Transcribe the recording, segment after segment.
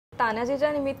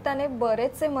तानाजीच्या निमित्ताने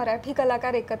बरेचसे मराठी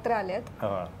कलाकार एकत्र आलेत.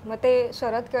 मग ते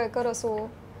शरद केळकर असो,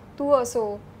 तू असो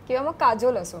किंवा मग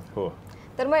काजोल असो. हो.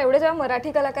 तर मग एवढे जेव्हा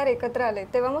मराठी कलाकार एकत्र आले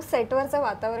तेव्हा मग सेटवरचं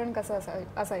वातावरण कसं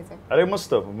असायचं? अरे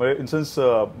मस्त. इन सेन्स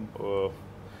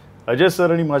अजय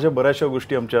सर आणि माझ्या बऱ्याचशा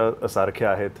गोष्टी आमच्या सारख्या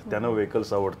आहेत. त्यांना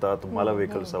व्हेकल्स आवडतात, मला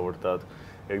व्हेकल्स आवडतात.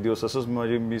 एक दिवस असंच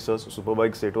मी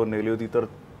सुपरबाईक सेटवर नेली होती तर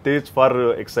तेच फार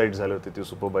एक्साइट झाले होते ती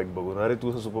सुपरबाईक बघून. अरे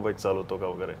तू सुपरबाईक चालवतो का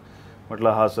वगैरे. म्हटलं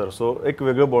हा सर. सो एक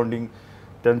वेगळं बॉन्डिंग.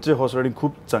 त्यांचे हॉर्स रायडिंग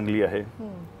खूप चांगली आहे.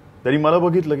 त्यांनी मला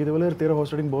बघितलं की ते बोलले तेरा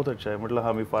हॉर्स रायडिंग बहुत अच्छा आहे. म्हटलं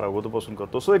हा मी फार अगोदरपासून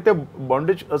करतो. सो एक त्या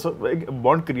बॉन्डेज असं एक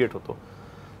बॉन्ड क्रिएट होतो.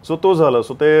 सो तो झालं.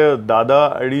 सो ते दादा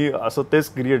आणि असं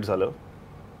तेच क्रिएट झालं.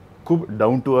 खूप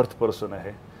डाऊन टू अर्थ पर्सन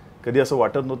आहे. कधी असं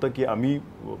वाटत नव्हतं की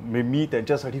मी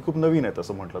त्यांच्यासाठी खूप नवीन आहे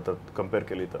असं म्हटलं तर कम्पेअर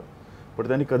केली तर. पण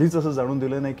त्यांनी कधीच असं जाणून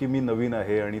दिलं नाही की मी नवीन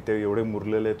आहे आणि ते एवढे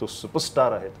मुरलेले तो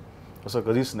सुपरस्टार आहेत असं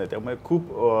कधीच नाही. त्यामुळे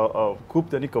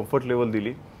खूप त्यांनी कम्फर्ट लेवल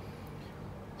दिली.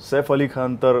 सैफ अली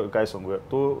खान तर काय सांगूया,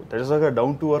 तो त्याच्यासारखा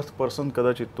डाऊन टू अर्थ पर्सन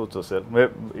कदाचित तोच असेल.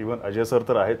 म्हणजे इव्हन अजय सर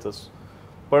तर आहेच,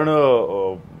 पण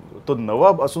तो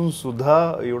नवाब असून सुद्धा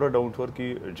एवढा डाऊन टू अर्थ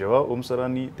की जेव्हा ओम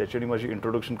सरांनी त्याच्यानी माझी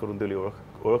इंट्रोडक्शन करून दिली,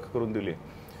 ओळख करून दिली,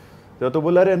 तेव्हा तो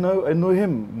बोलला अरे आय नो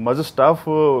हिम, माझं स्टाफ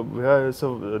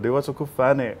ह्या देवाचं खूप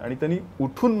फॅन आहे. आणि त्यांनी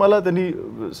उठून मला त्यांनी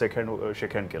शेक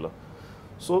हँड केलं.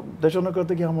 सो त्याच्यानं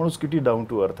कळतं की हा माणूस किती डाऊन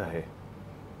टू अर्थ आहे.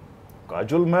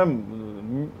 काजोल मॅम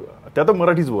त्या तर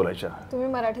मराठीच बोलायच्या. तुम्ही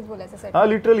मराठीत बोलायचं? हा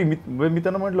लिटरली. मी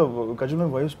त्यांना म्हटलं Kajol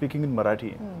ma'am Y you speaking in Marathi.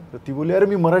 तर ती बोलली अरे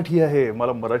मी मराठी आहे,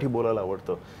 मला मराठी बोलायला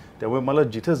आवडतं. त्यामुळे मला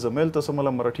जिथे जमेल तसं मला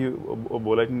मराठी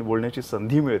बोलण्याची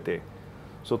संधी मिळते.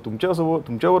 सो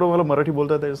तुमच्याबरोबर मला मराठी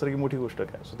बोलता त्याच्यासारखी मोठी गोष्ट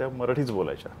काय. सो त्या मराठीच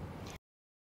बोलायच्या.